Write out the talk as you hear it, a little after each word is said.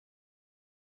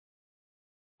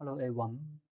Hello everyone.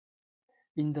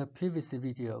 In the previous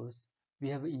videos, we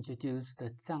have introduced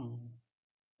the Zang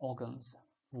organs,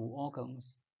 Fu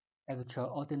organs,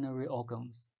 extraordinary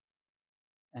organs,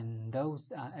 and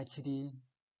those are actually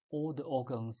all the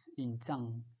organs in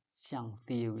Zang Xiang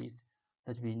theories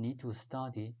that we need to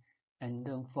study. And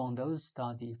then from those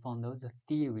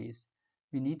theories,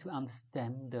 we need to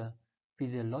understand the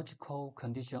physiological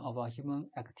condition of our human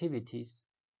activities,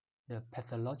 the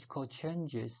pathological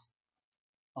changes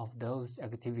of those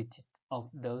activities.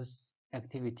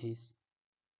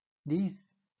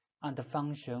 These are the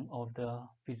function of the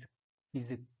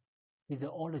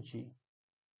physiology,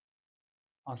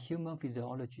 or human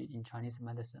physiology in Chinese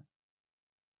medicine.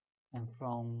 And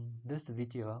from this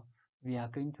video, we are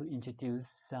going to introduce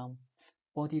some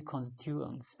body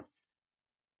constituents.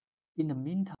 In the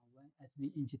meantime, as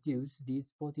we introduce these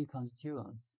body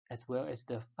constituents, as well as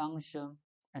the function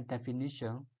and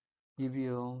definition, we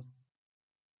will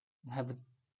have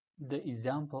the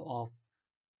example of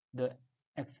the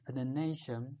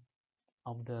explanation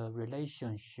of the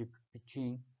relationship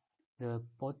between the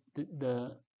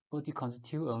body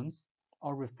constituents,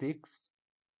 orifices,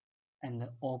 and the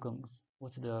organs.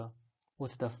 What's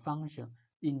the function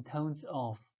in terms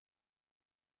of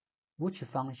which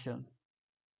function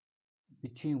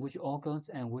between which organs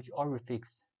and which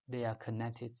orifices they are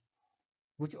connected,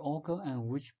 which organ and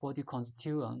which body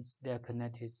constituents they are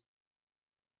connected.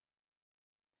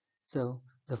 So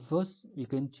the first we're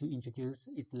going to introduce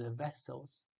is the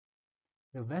vessels.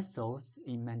 The vessels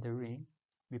in Mandarin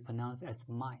we pronounce as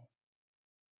mai.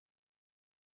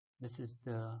 This is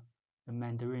the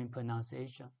Mandarin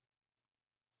pronunciation.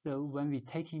 So when we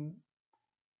take in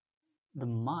the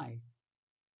mai,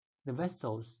 the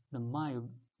vessels, the mai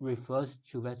refers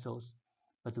to vessels,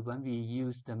 but when we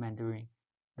use the Mandarin,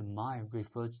 the mai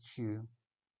refers to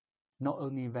not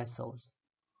only vessels,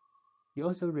 it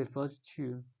also refers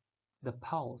to the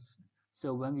pulse.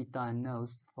 So when we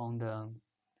diagnose from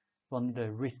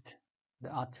the wrist, the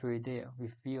artery there, we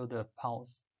feel the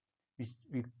pulse. We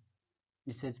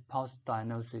say pulse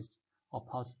diagnosis or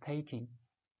pulse taking.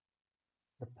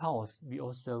 The pulse we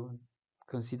also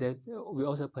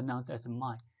pronounce as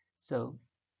mai. So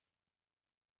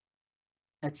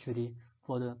actually,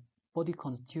 for the body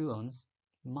constituents,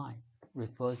 mai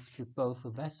refers to both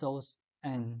vessels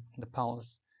and the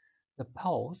pulse. The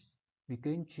pulse we're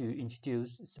going to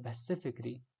introduce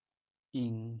specifically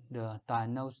in the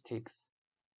diagnostics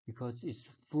because it's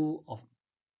full of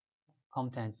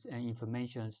contents and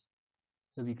information.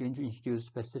 So we're going to introduce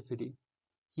specifically.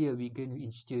 Here we're going to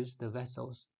introduce the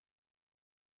vessels.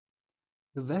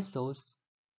 The vessels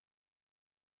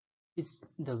is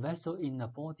the vessel in the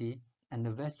body, and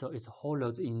the vessel is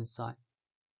hollowed inside.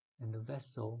 And the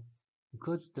vessel,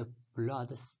 because the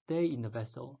blood stays in the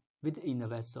vessel, within the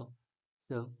vessel,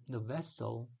 so the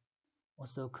vessel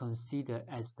also considered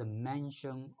as the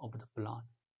mansion of the blood,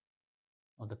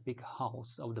 or the big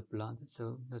house of the blood.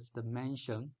 So that's the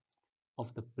mansion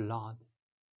of the blood.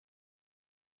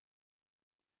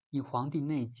 In 黄帝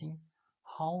内经,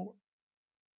 how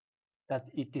does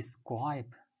it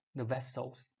describe the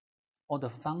vessels or the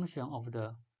function of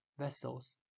the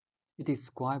vessels? It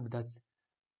describes that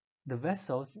the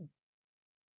vessels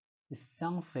is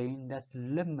something that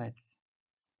limits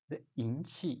the yin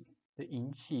qi. The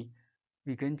yin qi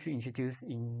we're going to introduce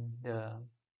in the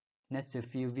next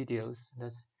few videos.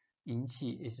 That yin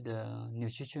qi is the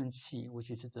nutrition qi,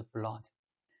 which is the blood,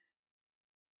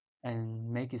 and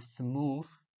make it smooth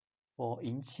for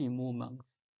yin qi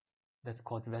movements. That's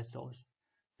called vessels.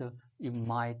 So it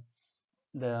might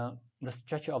the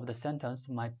structure of the sentence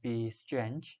might be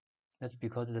strange. That's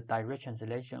because of the direct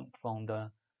translation from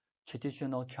the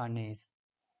traditional Chinese.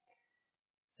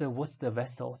 So what's the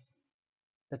vessels?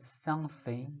 That's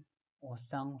something or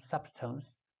some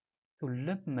substance to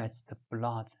limit the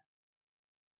blood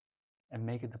and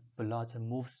make the blood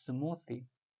move smoothly.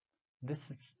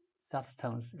 This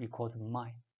substance we call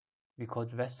mai. We call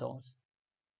vessels.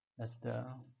 That's the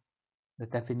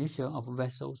definition of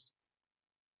vessels.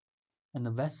 And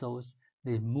the vessels,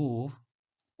 they move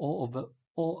all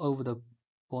over the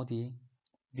body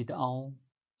without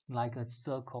like a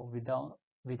circle, without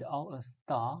a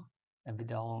start and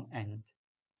without an end.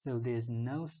 So there's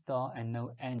no start and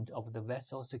no end of the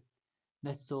vessel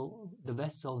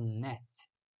net.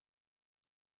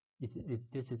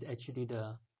 This is actually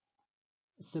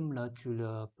similar to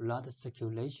the blood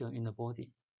circulation in the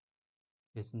body.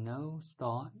 There's no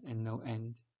start and no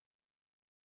end.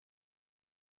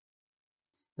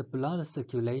 The blood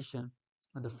circulation,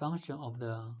 the function of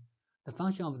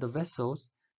the vessels,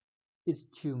 is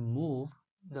to move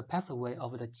the pathway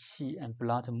of the qi and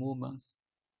blood movements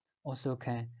also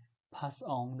can pass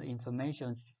on the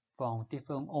information from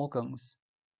different organs.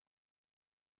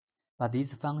 But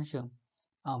these functions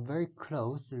are very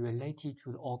close related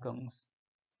to the organs,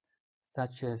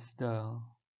 such as the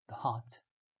heart.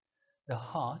 The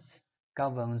heart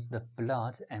governs the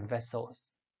blood and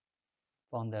vessels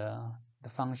from the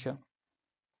function.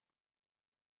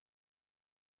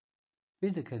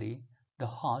 Physically, the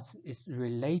heart is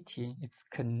related,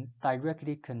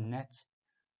 directly connected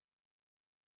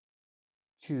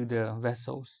to the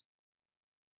vessels.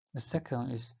 The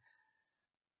second is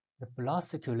the blood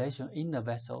circulation in the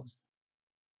vessels.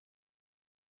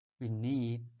 We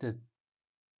need the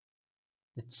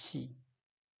qi,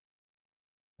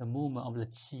 the movement of the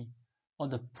qi, or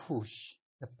the push,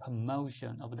 the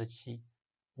promotion of the qi.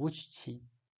 Which qi?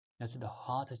 That's the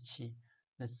heart qi.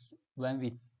 That's when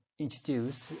we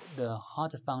introduce the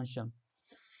heart function.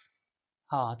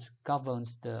 Heart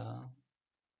governs the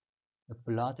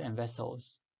blood and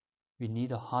vessels. We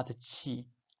need a heart qi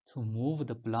to move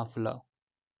the blood flow.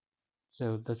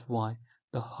 So that's why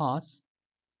the heart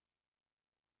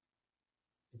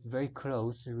is very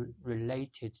close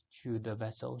related to the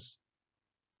vessels.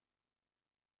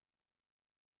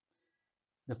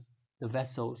 The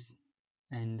vessels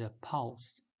and the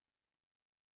pulse.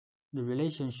 The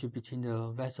relationship between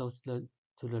the vessels to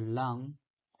the lung,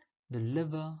 the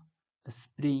liver, the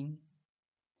spleen,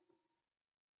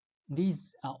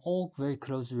 these are all very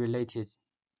closely related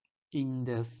in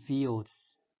the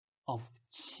fields of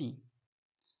qi.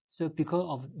 So because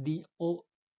of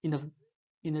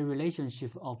in the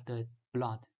relationship of the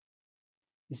blood,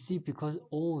 you see, because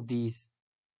all these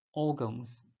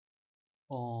organs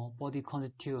or body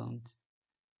constituents,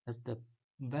 as the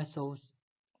vessels,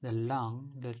 the lung,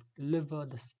 the liver,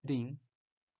 the spleen,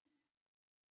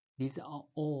 these are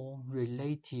all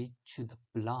related to the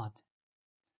blood.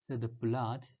 So the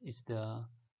blood is the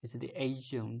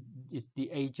agent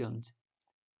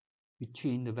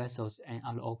between the vessels and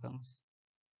other organs.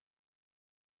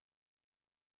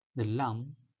 The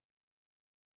lung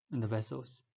and the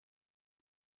vessels.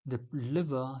 The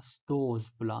liver stores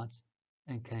blood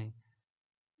and can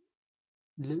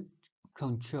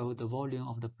control the volume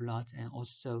of the blood and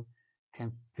also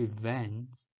can prevent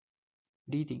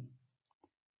bleeding.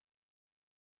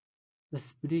 The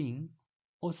spleen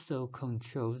also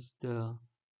controls the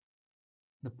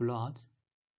blood,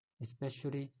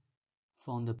 especially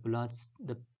from the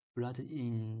blood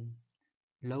in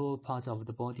lower part of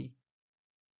the body.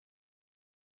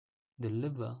 The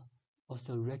liver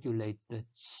also regulates the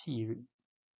qi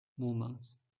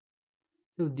movements.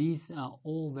 So these are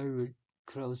all very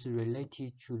closely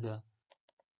related to the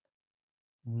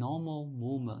normal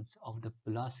movements of the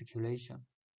blood circulation.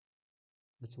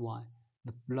 That's why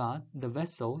the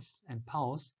vessels and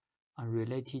pulse are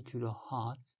related to the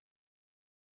heart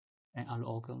and other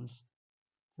organs.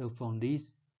 So from this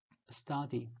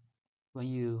study, when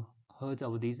you heard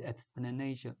of this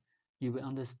explanation, you will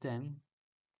understand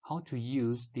how to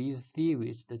use these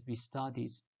theories that we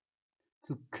studied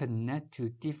to connect to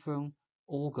different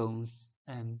organs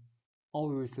and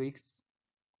orifices,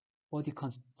 body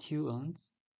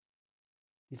constituents,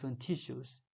 different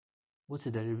tissues. What's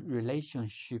the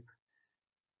relationship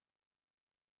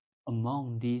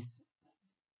among these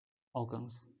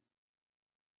organs?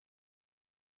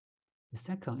 The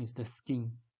second is the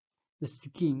skin. The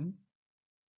skin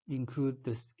includes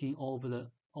the skin all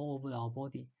over our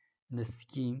body. And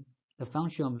the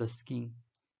function of the skin.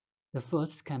 The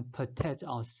first can protect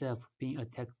ourselves being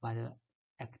attacked by the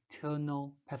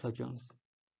external pathogens.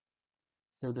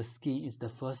 So the skin is the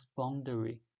first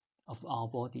boundary of our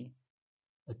body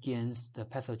against the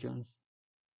pathogens.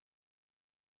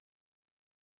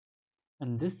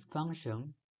 And this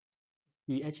function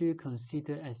we actually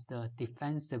consider as the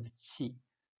defensive qi.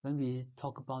 When we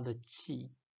talk about the qi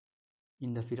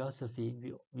in the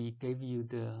philosophy, we gave you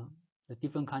the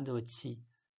different kinds of qi,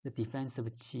 the defensive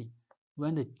qi.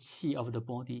 When the qi of the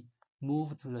body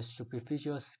moves to the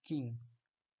superficial skin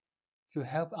to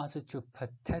help us to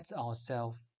protect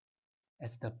ourselves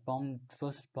as the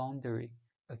first boundary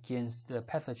against the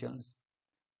pathogens,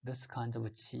 this kind of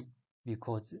qi we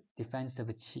call defensive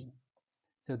qi.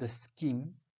 So the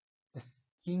skin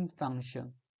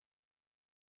function,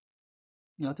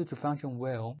 in order to function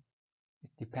well, it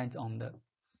depends on the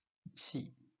qi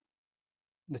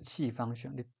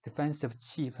function, the defensive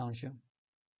qi function.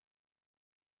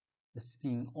 The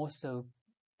skin also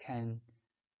can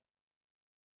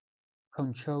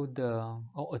control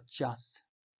or adjust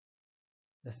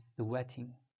the sweat.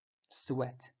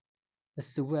 The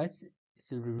sweat is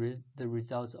the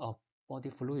result of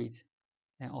body fluid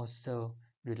and also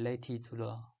related to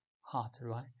the heart,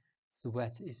 right?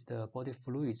 sweat is the body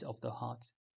fluids of the heart.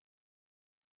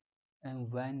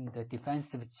 And when the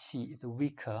defensive qi is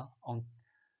weaker on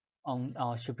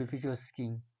our superficial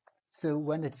skin, so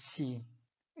when the qi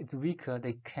is weaker,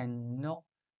 they cannot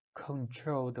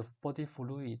control the body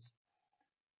fluids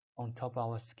on top of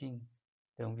our skin.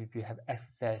 Then we will have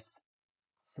excess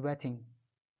sweating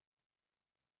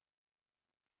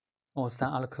or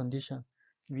some other condition.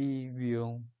 We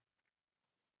will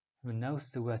no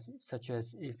sweat, such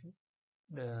as if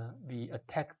we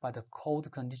attacked by the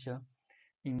cold condition,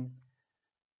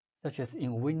 such as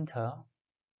in winter,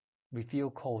 we feel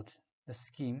cold. The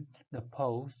skin, the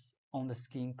pores on the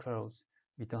skin clothes,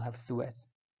 we don't have sweat.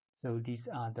 So these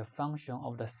are the function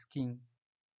of the skin.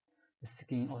 The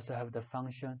skin also have the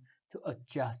function to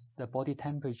adjust the body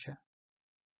temperature.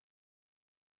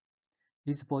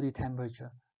 This body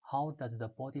temperature, how does the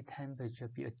body temperature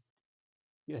be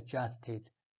adjusted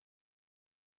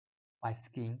by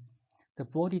skin? The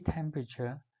body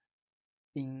temperature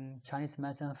in Chinese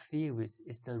medicine theories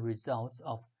is the result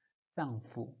of Zang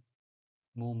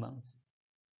movements,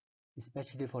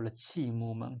 especially for the qi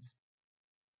movements.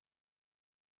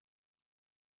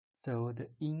 So the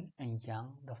yin and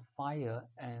yang, the fire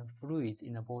and fluids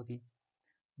in the body,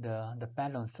 the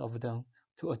balance of them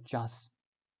to adjust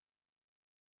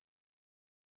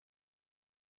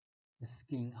the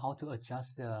skin, how to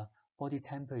adjust the body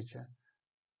temperature,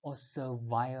 also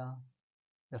via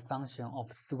the function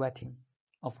of sweating,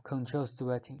 of controlled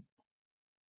sweating.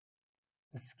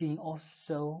 The skin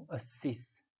also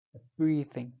assists the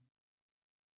breathing.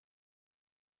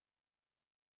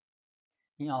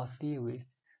 In our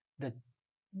theories,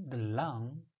 the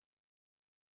lung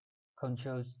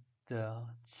controls the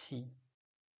qi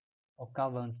or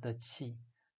governs the qi.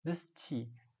 This qi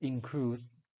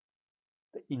includes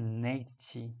the innate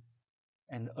qi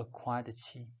and acquired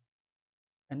qi.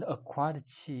 And acquired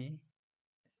qi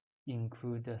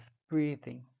include the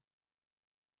breathing.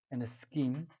 And the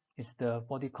skin is the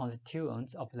body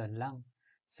constituents of the lung.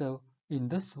 So in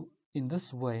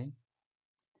this way,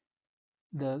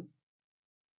 the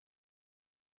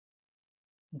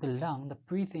lung, the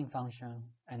breathing function,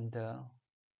 and the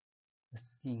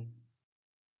skin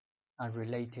are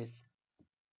related.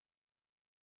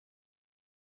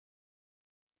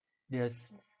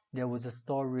 There was a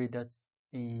story that's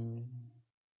in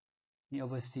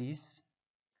overseas,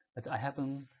 but I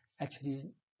haven't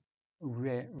actually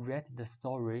read the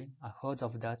story. I heard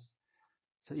of that,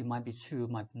 so it might be true,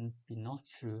 might be not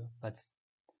true, but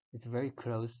it's very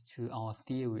close to our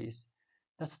theories.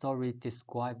 That story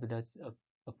described that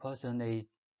a person, they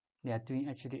are doing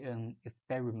actually an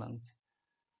experiment.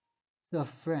 So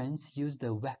friends use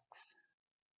the wax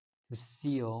to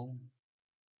seal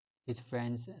his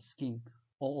friend's skin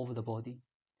all over the body.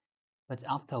 But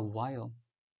after a while,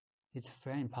 his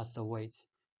friend passed away,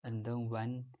 and then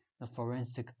when the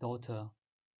forensic doctor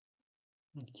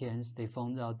came, they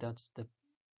found out that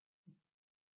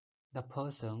the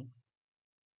person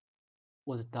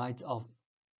was died of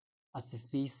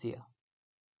asphyxia.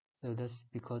 So that's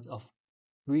because of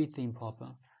breathing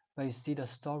problem. But you see, the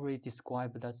story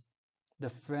described that the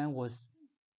friend was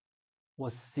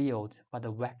sealed by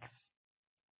the wax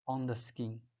on the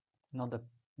skin, not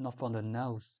from the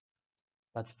nose,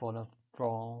 but for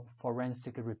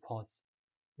forensic reports.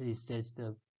 It says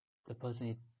the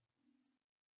person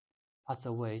passed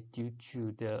away due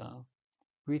to the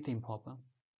breathing problem.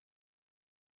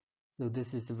 So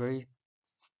this is very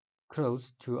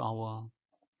close to our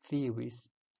theories.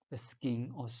 The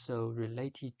skin also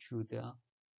related to the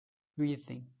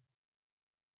breathing.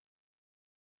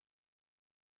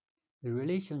 The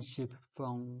relationship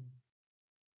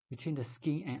between the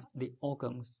skin and the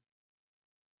organs.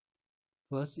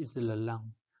 First is the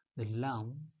lung.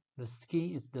 The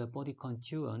skin is the body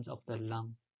constituent of the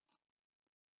lung.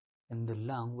 And the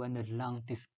lung, when the lung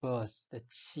disperses the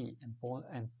qi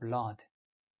and blood,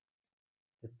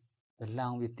 the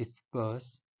lung will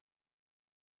disperse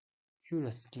to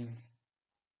the skin.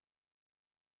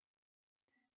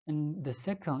 And the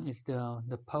second is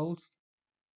the pores,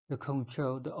 the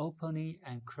control, the opening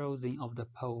and closing of the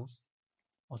pores,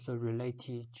 also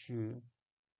related to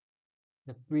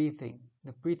the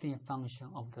breathing function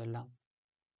of the lung.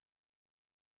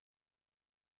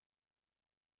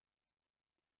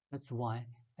 That's why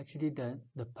actually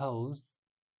the pores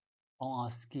on our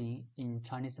skin in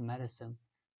Chinese medicine,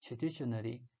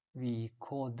 traditionally we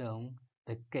call them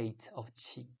the gate of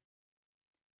qi.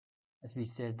 As we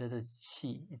said, that the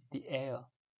qi is the air.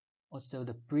 Also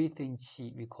the breathing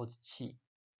qi we call it qi,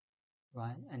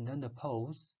 right? And then the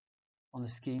pores on the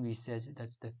skin we said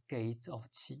that's the gate of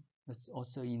qi. That's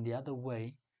also in the other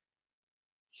way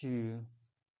to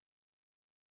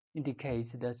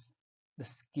indicates that the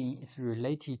skin is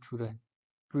related to the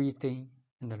breathing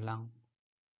in the lung.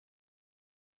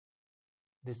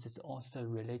 This is also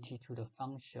related to the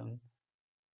function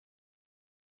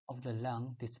of the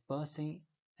lung dispersing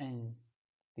and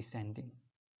descending.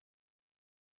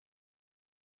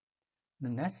 The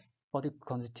next body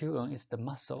constituent is the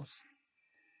muscles.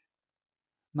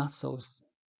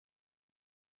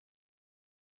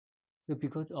 So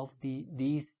because of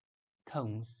these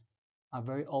terms are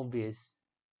very obvious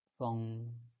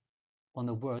from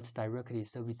the words directly,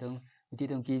 so we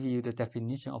didn't give you the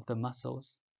definition of the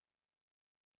muscles.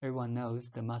 Everyone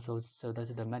knows the muscles, so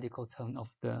that's the medical term of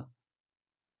the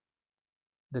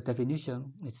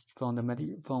definition is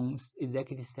from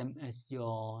exactly the same as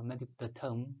the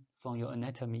term from your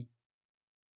anatomy.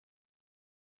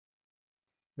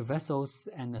 The vessels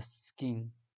and the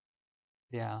skin,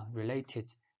 they are related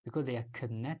because they are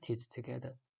connected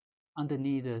together.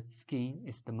 Underneath the skin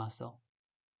is the muscle.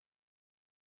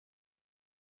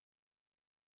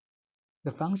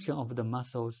 The function of the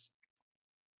muscles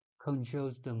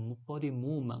controls the body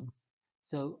movements.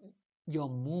 So your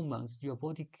movements, your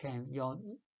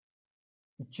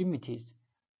extremities,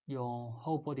 your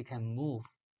whole body can move.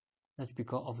 That's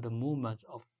because of the movements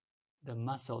of the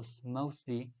muscles,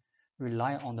 mostly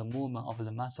rely on the movement of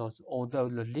the muscles, although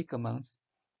the ligaments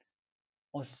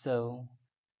also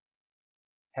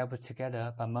help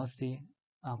together, but mostly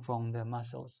from the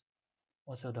muscles.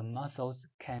 Also, the muscles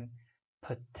can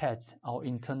protect our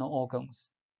internal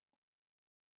organs.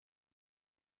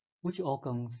 Which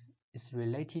organs is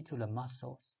related to the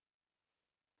muscles?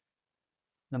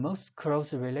 The most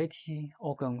close related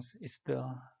organs is the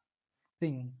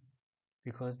spleen,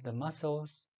 because the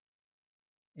muscles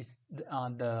are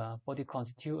the body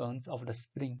constituents of the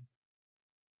spleen.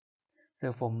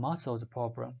 So for muscles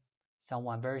problem,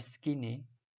 someone very skinny,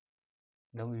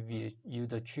 then we use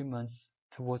the treatments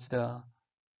towards the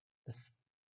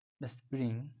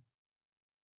spleen.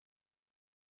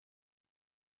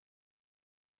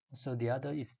 So the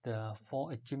other is the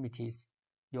four extremities,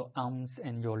 your arms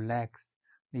and your legs.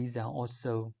 These are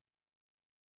also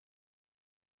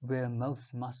where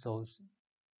most muscles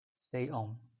stay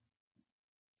on.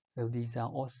 So these are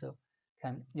also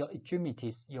your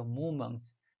extremities, your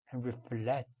movements can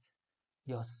reflect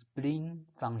your spleen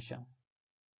function.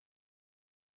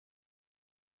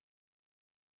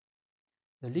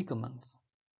 The ligaments.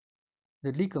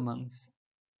 The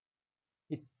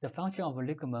function of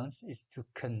ligaments is to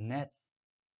connect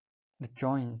the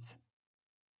joints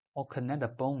or connect the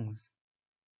bones,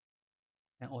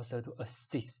 and also to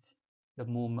assist the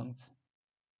movements.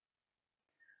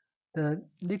 The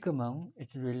ligament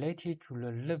is related to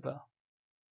the liver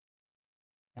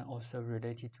and also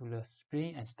related to the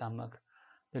spleen and stomach.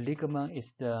 The ligament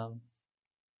is the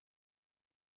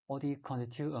body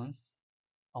constituents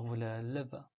of the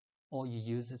liver, or you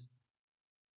use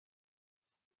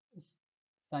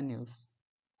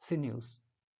sinews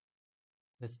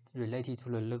that's related to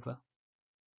the liver.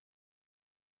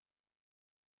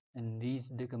 And these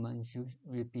ligaments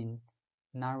will be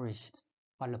nourished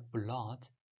by the blood,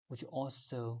 which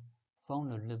also from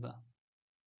the liver.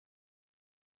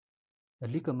 The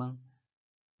ligament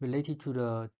related to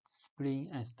the spleen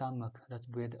and stomach, that's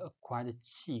where the acquired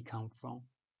qi comes from.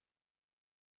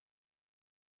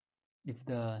 If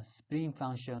the spleen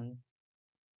function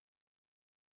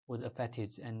was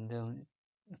affected and then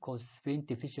cause spleen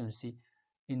deficiency,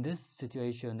 in this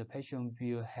situation, the patient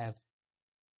will have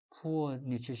poor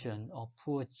nutrition or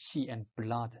poor qi and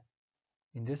blood.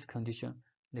 In this condition,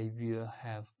 they will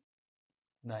have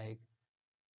like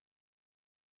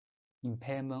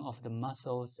impairment of the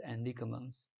muscles and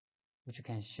ligaments, which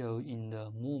can show in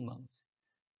the movements,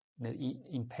 the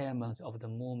impairments of the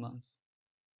movements.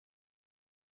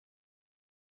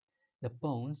 The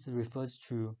bones refers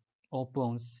to all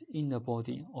bones in the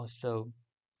body. Also,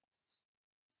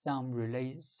 some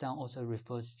also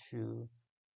refers to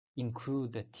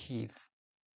include the teeth.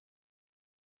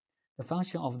 The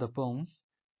function of the bones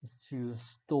is to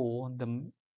store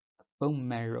the bone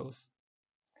marrows.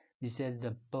 He says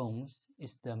the bones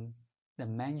is the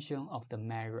mansion of the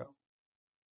marrow.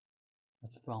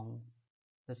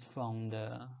 That's from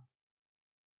the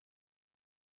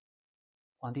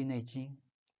黄帝内经.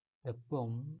 The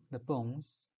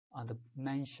bones are the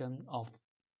mansion of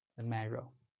the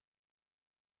marrow.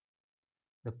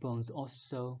 The bones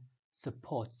also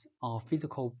supports our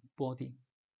physical body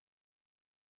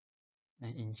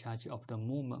and in charge of the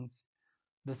movements.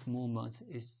 This movement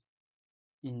is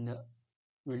in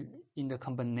the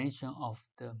combination of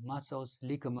the muscles,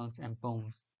 ligaments, and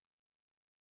bones.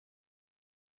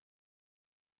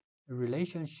 The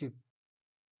relationship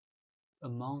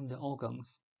among the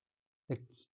organs, the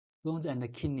bones and the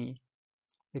kidney.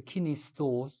 The kidney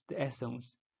stores the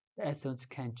essence. The essence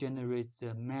can generate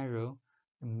the marrow.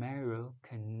 The marrow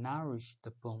can nourish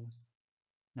the bones.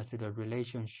 That's the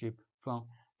relationship from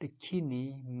the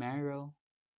kidney, marrow,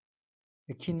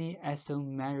 the kidney, essence,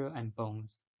 marrow, and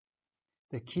bones.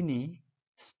 The kidney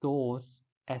stores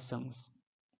essence.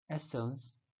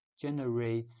 Essence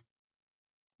generates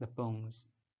the bones.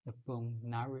 The bone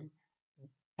nourish.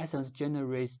 Essence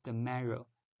generates the marrow.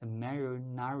 The marrow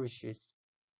nourishes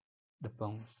the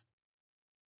bones.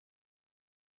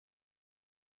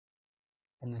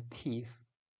 And the teeth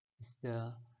is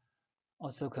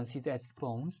also considered as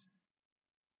bones.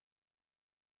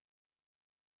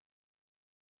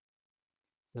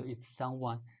 So if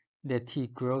their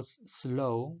teeth grows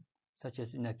slow, such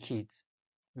as in a kids,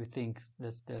 we think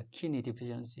that's the kidney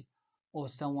deficiency, or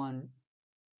someone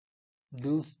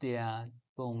lose their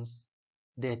bones,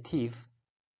 their teeth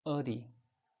early,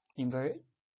 in very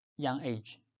young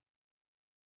age.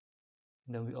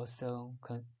 Then we also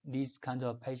these kinds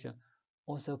of patients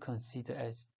also consider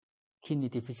as kidney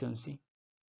deficiency.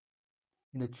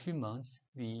 In the treatments,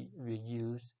 we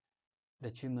use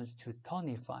the treatments to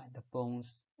tonify the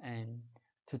bones and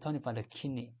to tonify the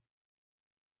kidney.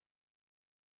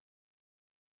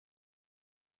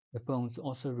 The bones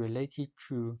also related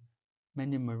to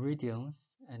many meridians,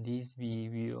 and these we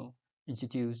will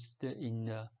introduce in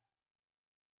the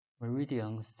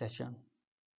meridian session.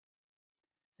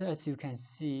 So as you can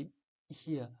see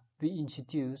here, we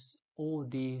introduce all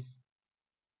these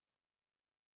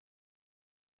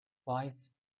 5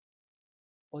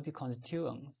 body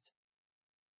constituents,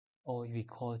 or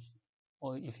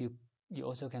if you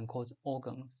also can call it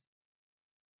organs.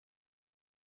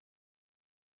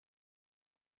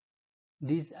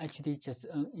 These actually just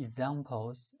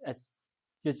examples,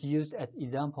 just used as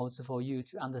examples for you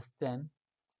to understand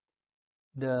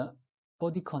the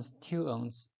body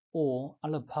constituents or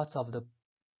other parts of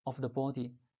the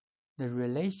body, the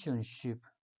relationship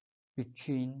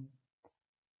between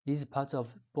these parts of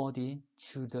body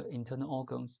to the internal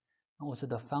organs, and also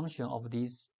the function of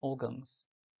these organs.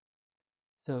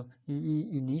 So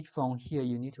you need from here,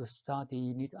 you need to study,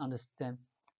 you need to understand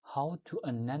how to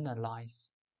analyze,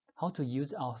 how to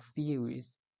use our theories,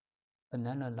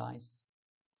 analyze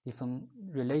different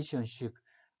relationship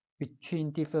between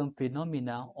different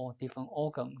phenomena or different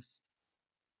organs.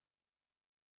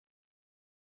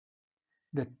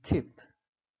 The tip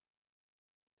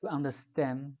to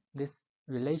understand this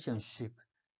relationship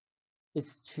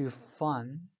is to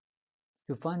find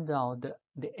out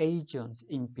the agents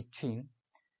in between,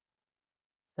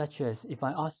 such as if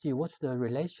I ask you what's the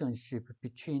relationship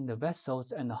between the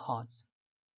vessels and the hearts,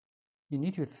 you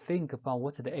need to think about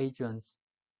what's the agents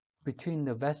between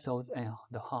the vessels and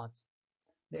the hearts.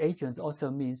 The agents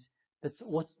also means that's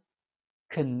what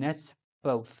connects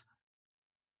both.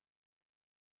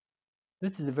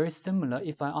 This is very similar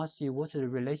if I ask you what's the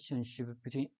relationship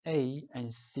between A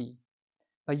and C,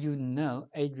 but you know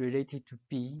A related to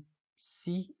B,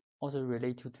 C also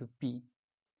related to B.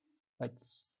 But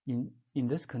in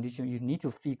this condition, you need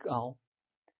to figure out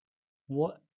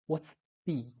what's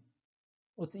B,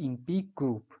 what's in B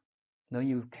group. Then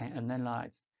you can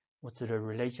analyze what's the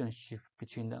relationship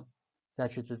between them,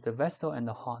 such as the vessel and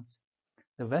the heart.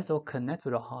 The vessel connects to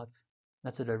the heart.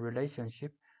 That's the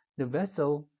relationship. The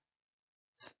vessel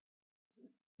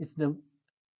is the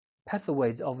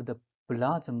pathways of the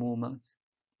blood movements.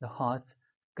 The heart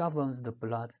governs the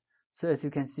blood. So as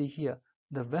you can see here,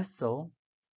 the vessel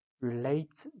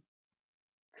relates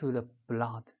to the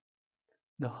blood.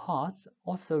 The heart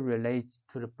also relates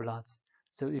to the blood.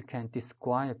 So you can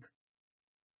describe,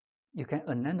 you can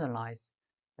analyze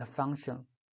the function,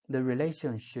 the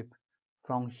relationship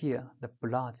from here, the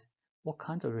blood. What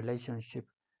kind of relationship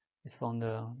is from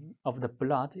the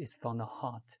blood is from the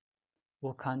heart?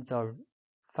 What kind of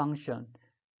function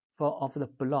of the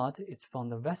blood is from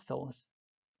the vessels?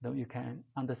 Then you can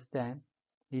understand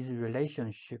this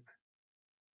relationship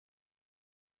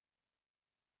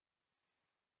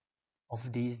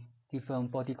of these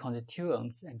different body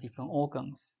constituents and different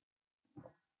organs.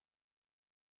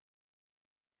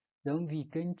 Then we're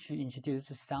going to introduce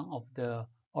some of the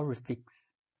orifices.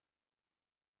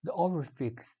 The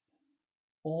orifice,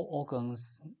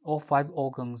 all 5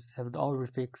 organs have the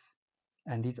orifice,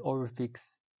 and these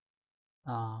orifices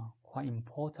are quite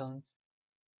important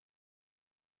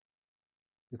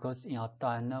because in our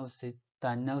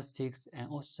diagnostics, and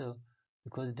also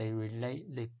because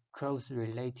they closely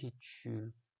related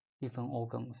to different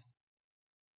organs.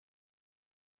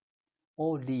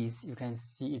 All these you can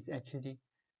see is actually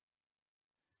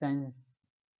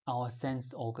our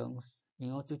sense organs.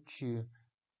 In order to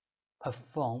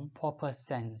perform proper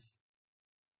senses,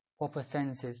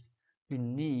 we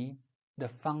need the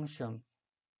function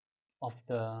of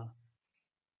the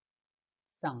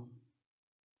Zang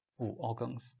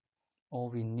organs, or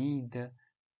we need the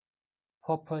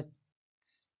proper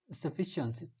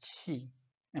sufficient qi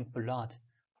and blood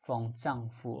from Zang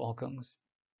organs.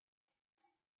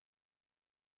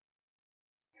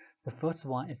 The first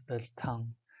one is the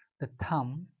tongue. The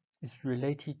tongue is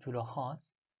related to the heart,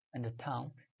 and the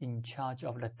tongue in charge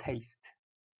of the taste.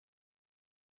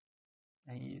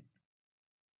 And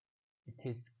it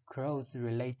is closely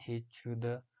related to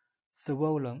the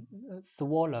swallow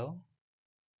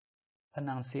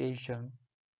pronunciation.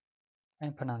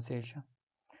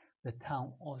 The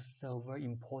tongue also very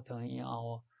important in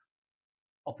our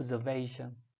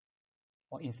observation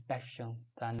or inspection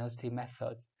diagnostic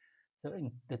methods. So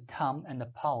in the tongue and the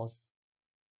pulse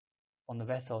on the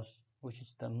vessels, which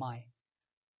is the mind,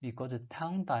 we got the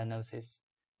tongue diagnosis,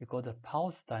 we got the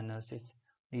pulse diagnosis.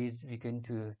 These we're going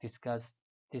to discuss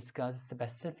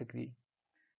specifically,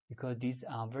 because these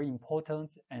are very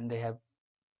important and they have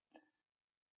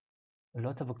a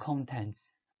lot of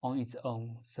contents on its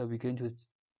own. So we're going to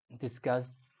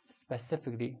discuss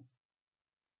specifically,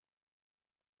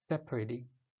 separately.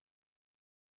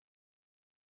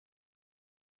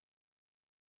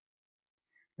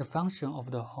 The function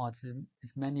of the heart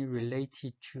is mainly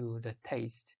related to the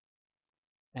taste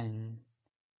and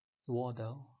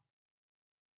swallow,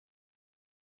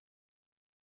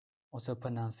 also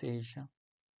pronunciation.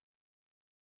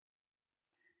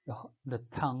 The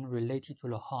tongue related to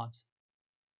the heart,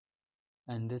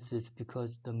 and this is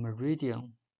because the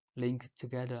meridian link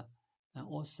together, and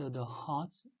also the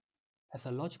heart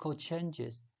pathological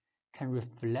changes can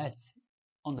reflect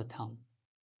on the tongue,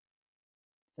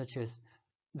 such as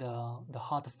the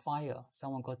heart fire.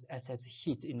 Someone got excess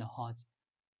heat in the heart,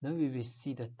 then we will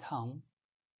see the tongue,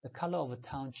 the color of the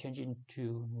tongue change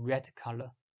into red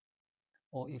color.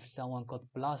 Or if someone got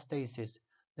blood stasis,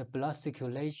 the blood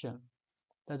circulation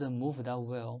doesn't move that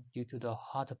well due to the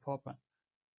heart problem,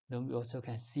 then we also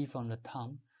can see from the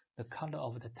tongue, the color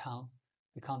of the tongue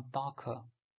become darker,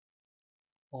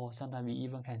 or sometimes we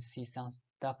even can see some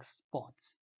dark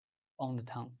spots on the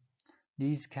tongue.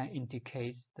 These can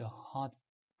indicate the heart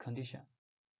condition.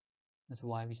 That's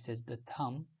why we say the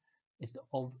tongue is the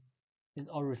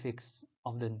orifice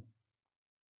of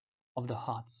the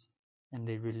heart, and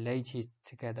they relate it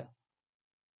together.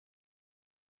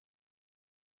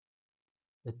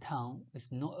 The tongue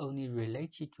is not only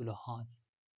related to the heart,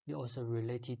 it also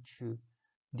related to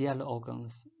the other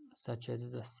organs such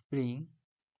as the spleen,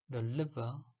 the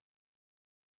liver,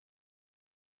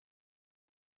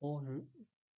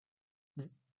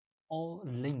 all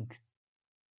linked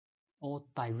or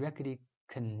directly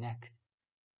connect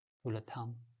to the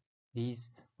tongue. These,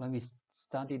 when we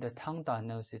study the tongue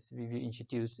diagnosis, we will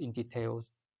introduce in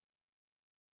details.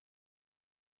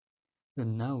 The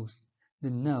nose.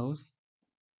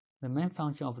 The main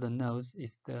function of the nose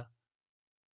is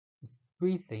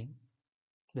breathing,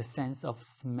 the sense of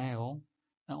smell,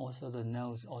 and also the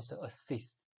nose also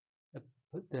assists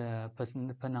the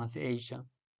pronunciation.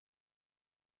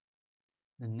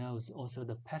 The nose also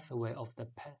the pathway of the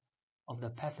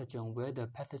pathogen, where the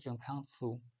pathogen comes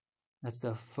through. That's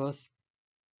the first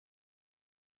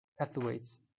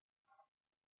pathways.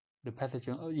 The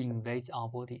pathogen invades our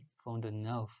body from the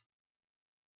nose.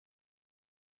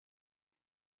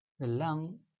 The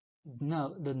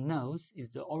nose is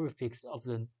the orifice of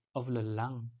the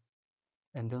lung,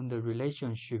 and then the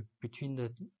relationship between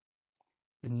the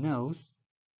nose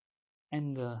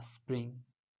and the spleen.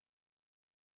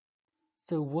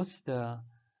 So what's the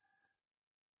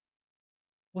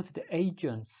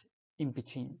agents in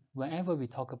between? Whenever we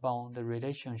talk about the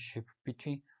relationship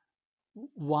between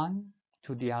one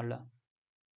to the other,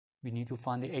 we need to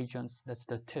find the agents. That's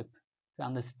the tip to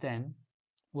understand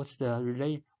what's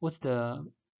the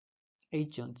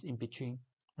agent in between.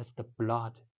 That's the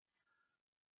blood.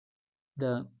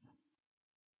 The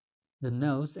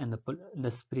nose and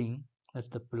the spleen, that's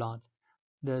the blood.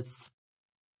 The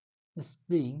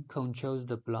spleen controls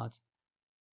the blood,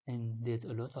 and there's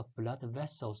a lot of blood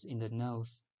vessels in the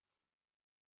nose.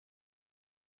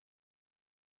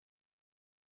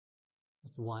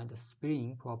 That's why the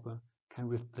spleen problem can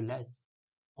reflect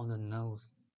on the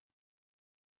nose.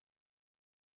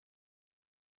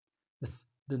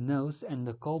 The nose and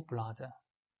the gallbladder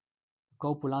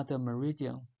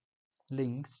meridian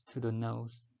links to the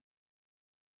nose.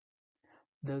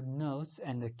 The nose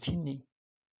and the kidney.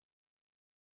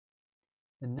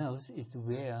 The nose is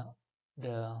where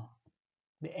the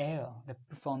air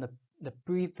from the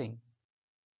breathing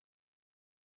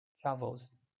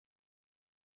travels,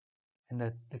 and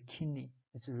the kidney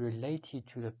is related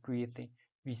to the breathing.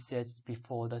 We said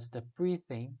before that the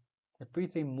breathing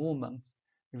movement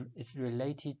is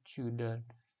related to the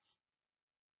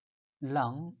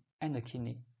lung and the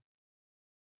kidney.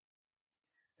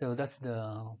 So that's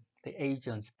the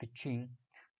agents between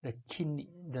the kidney,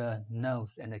 the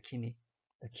nose and the kidney.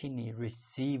 The kidney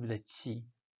receive the qi,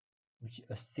 which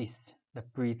assists the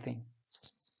breathing.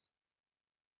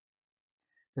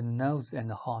 The nose and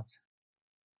the heart.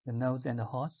 The nose and the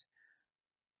heart.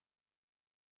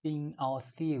 In our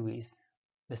theories,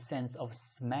 the sense of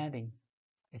smelling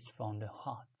is from the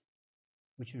heart,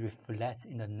 which reflects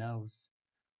in the nose.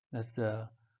 That's the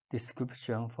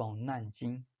description from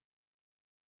Nanjing.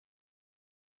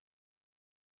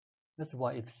 That's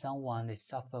why if someone is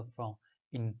suffer from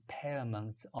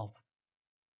impairment of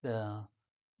the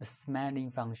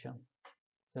smelling function,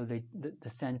 so the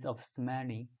sense of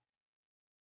smelling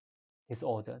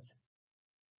disordered,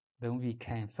 then we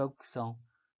can focus on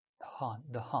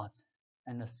the heart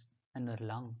and the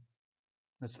lung.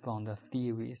 That's from the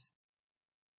theories.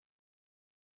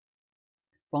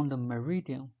 From the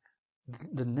meridian,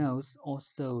 the nose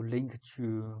also linked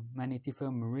to many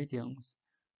different meridians,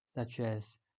 such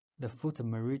as the foot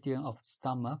meridian of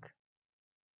stomach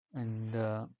and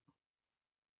the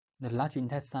large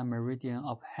intestine meridian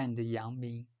of hand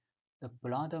Yangming, the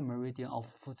bladder meridian of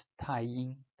foot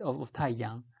Taiyang,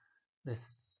 the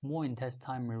small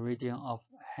intestine meridian of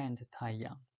hand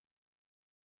Taiyang,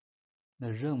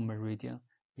 the Ren meridian,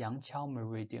 Yangqiao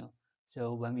meridian.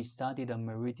 So when we study the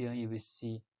meridian, you will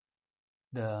see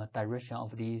the direction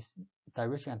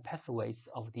and pathways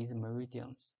of these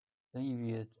meridians. Then you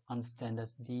will understand that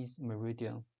these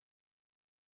meridians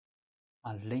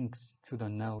are links to the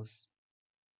nose.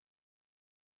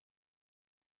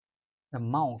 The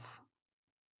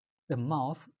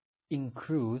mouth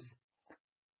includes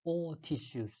all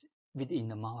tissues within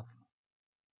the mouth.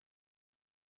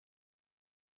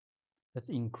 That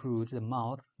includes the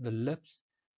mouth, the lips,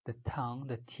 the tongue,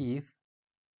 the teeth,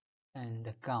 and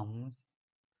the gums,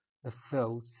 the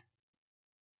throat.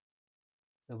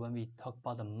 So when we talk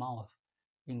about the mouth,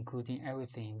 including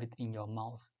everything within your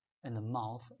mouth, and the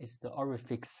mouth is the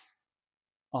orifice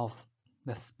of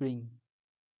the spleen,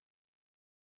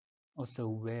 also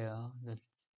where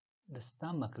the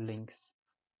stomach links.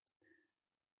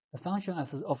 The function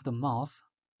of the mouth,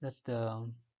 that's the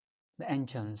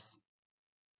entrance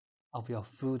of your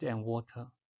food and water,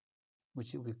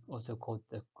 which we also call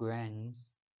the glands.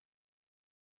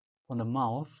 From the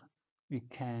mouth, we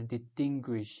can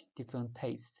distinguish different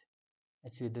tastes.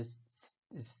 Actually, this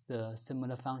is the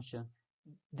similar function.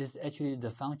 This is actually the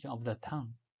function of the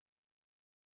tongue.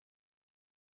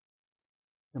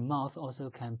 The mouth also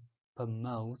can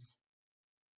promote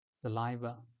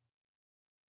saliva.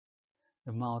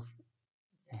 The mouth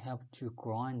can help to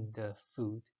grind the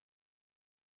food,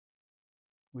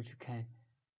 which can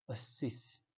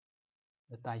assist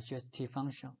the digestive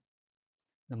function.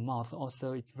 The mouth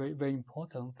also is very, very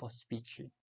important for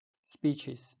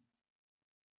speeches.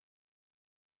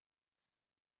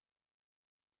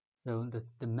 So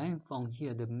the main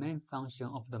function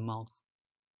of the mouth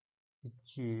is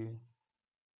to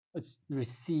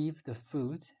receive the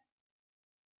food,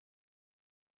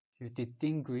 to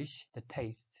distinguish the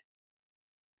taste,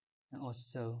 and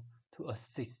also to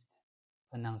assist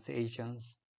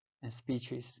pronunciations and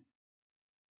speeches.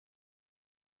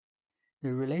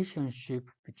 The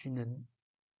relationship between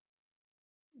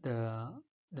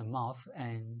the mouth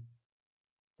and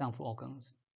Zangfu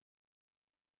organs.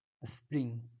 The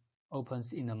spleen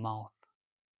opens in the mouth,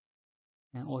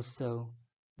 and also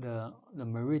the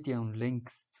meridian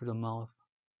links to the mouth.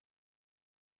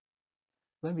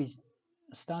 When we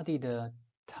study the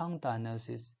tongue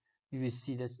diagnosis, you will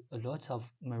see there's a lot of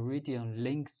meridian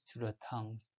links to the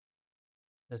tongue,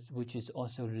 which is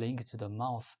also linked to the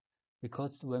mouth,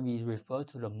 because when we refer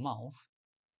to the mouth,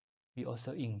 we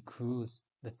also include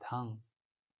the tongue.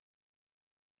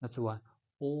 That's why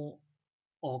all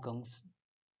organs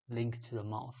link to the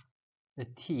mouth. The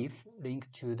teeth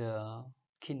link to the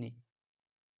kidney,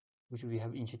 which we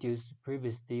have introduced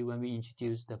previously when we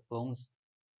introduced the bones,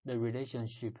 the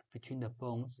relationship between the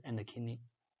bones and the kidney.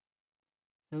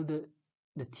 So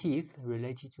the teeth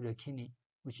related to the kidney,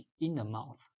 which in the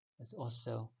mouth is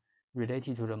also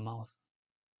related to the mouth.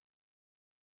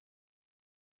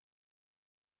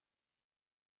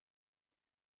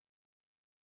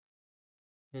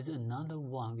 There's another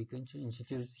one we're going to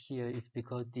introduce here is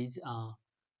because these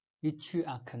two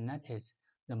are connected,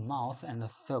 the mouth and the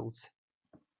throat.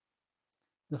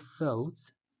 The throat,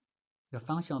 the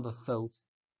function of the throat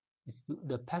It's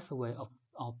the pathway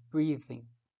of breathing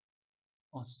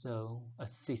also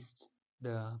assist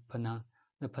the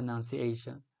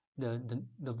pronunciation,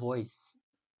 the voice.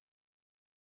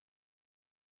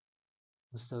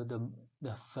 So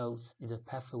the throat is the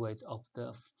pathways of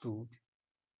the food,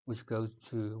 which goes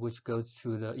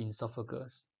through the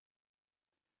esophagus.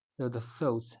 So the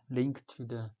throat linked to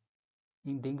the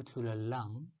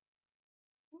lung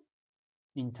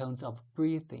in terms of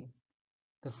breathing.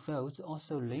 The throat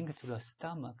also linked to the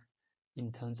stomach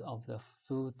in terms of the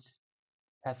food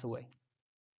pathway.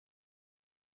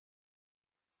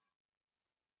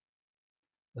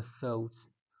 The throat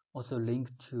also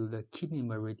linked to the kidney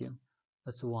meridian.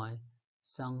 That's why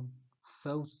some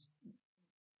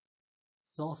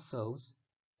sore throats,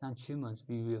 some treatments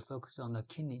we will focus on the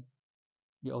kidney.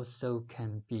 It also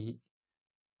can be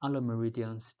other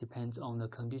meridians, depends on the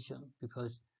condition,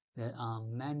 because there are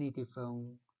many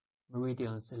different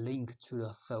meridians linked to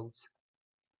the throat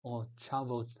or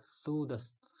travels through the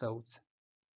throat.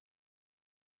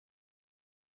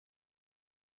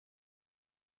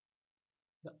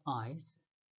 The eyes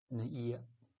and the ear.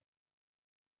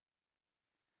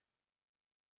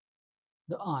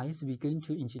 The eyes we're going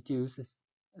to introduce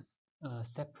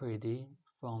separately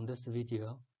from this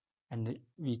video, and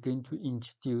we're going to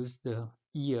introduce the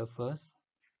ear first.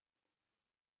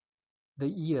 The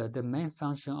ear, the main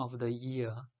function of the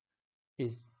ear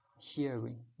is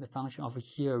hearing, the function of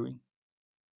hearing.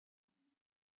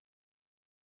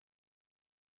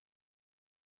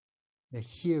 The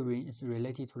hearing is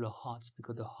related to the heart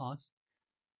because the heart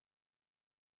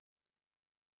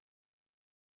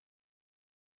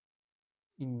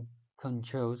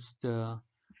controls the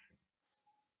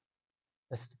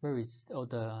spirits or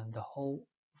the whole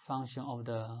function of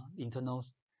the internal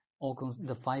organs,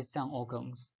 the 5 Zang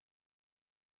organs.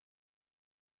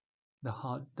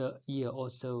 The ear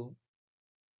also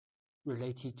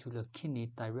related to the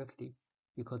kidney directly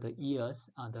because the ears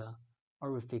are the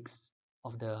orifice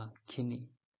of the kidney.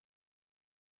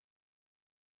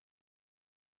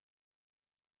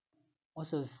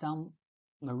 Also, some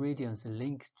meridians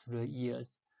link to the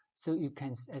ears, so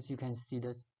as you can see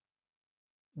that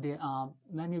there are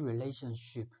many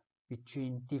relationships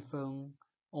between different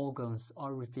organs,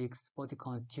 orifices, body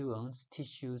constituents,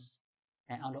 tissues,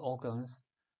 and other organs.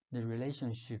 The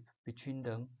relationship between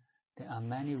them, there are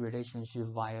many relationships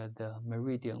via the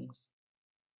meridians.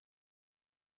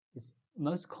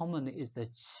 Most commonly is the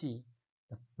qi,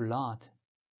 the blood,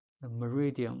 the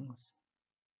meridians.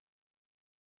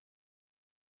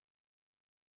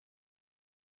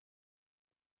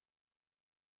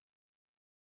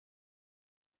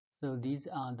 So these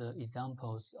are the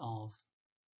examples of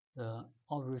the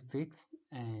orifice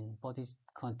and body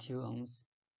constituents.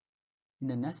 In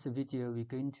the next video, we're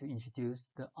going to introduce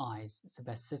the eyes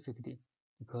specifically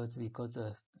because we got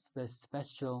a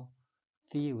special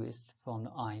theories from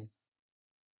the eyes.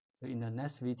 So in the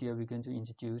next video, we're going to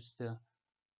introduce the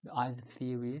eyes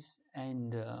theories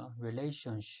and the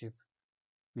relationship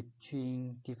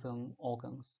between different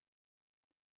organs.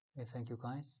 Okay, thank you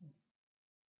guys.